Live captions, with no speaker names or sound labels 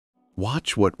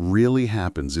Watch what really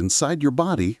happens inside your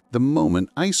body the moment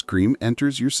ice cream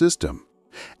enters your system.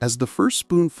 As the first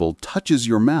spoonful touches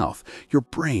your mouth, your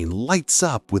brain lights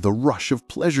up with a rush of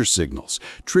pleasure signals,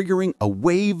 triggering a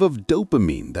wave of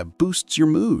dopamine that boosts your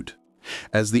mood.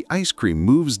 As the ice cream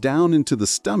moves down into the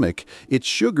stomach, its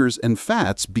sugars and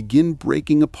fats begin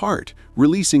breaking apart,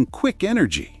 releasing quick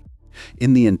energy.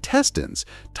 In the intestines,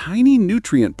 tiny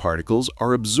nutrient particles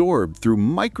are absorbed through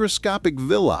microscopic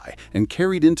villi and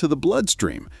carried into the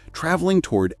bloodstream, traveling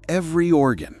toward every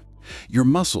organ. Your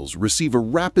muscles receive a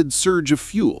rapid surge of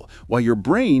fuel, while your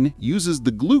brain uses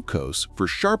the glucose for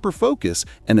sharper focus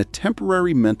and a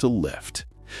temporary mental lift.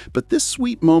 But this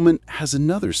sweet moment has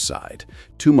another side.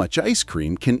 Too much ice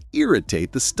cream can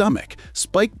irritate the stomach,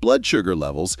 spike blood sugar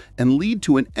levels, and lead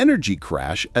to an energy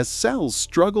crash as cells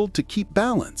struggle to keep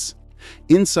balance.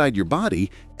 Inside your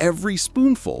body, every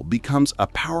spoonful becomes a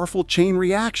powerful chain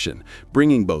reaction,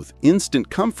 bringing both instant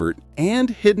comfort and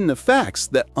hidden effects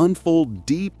that unfold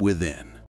deep within.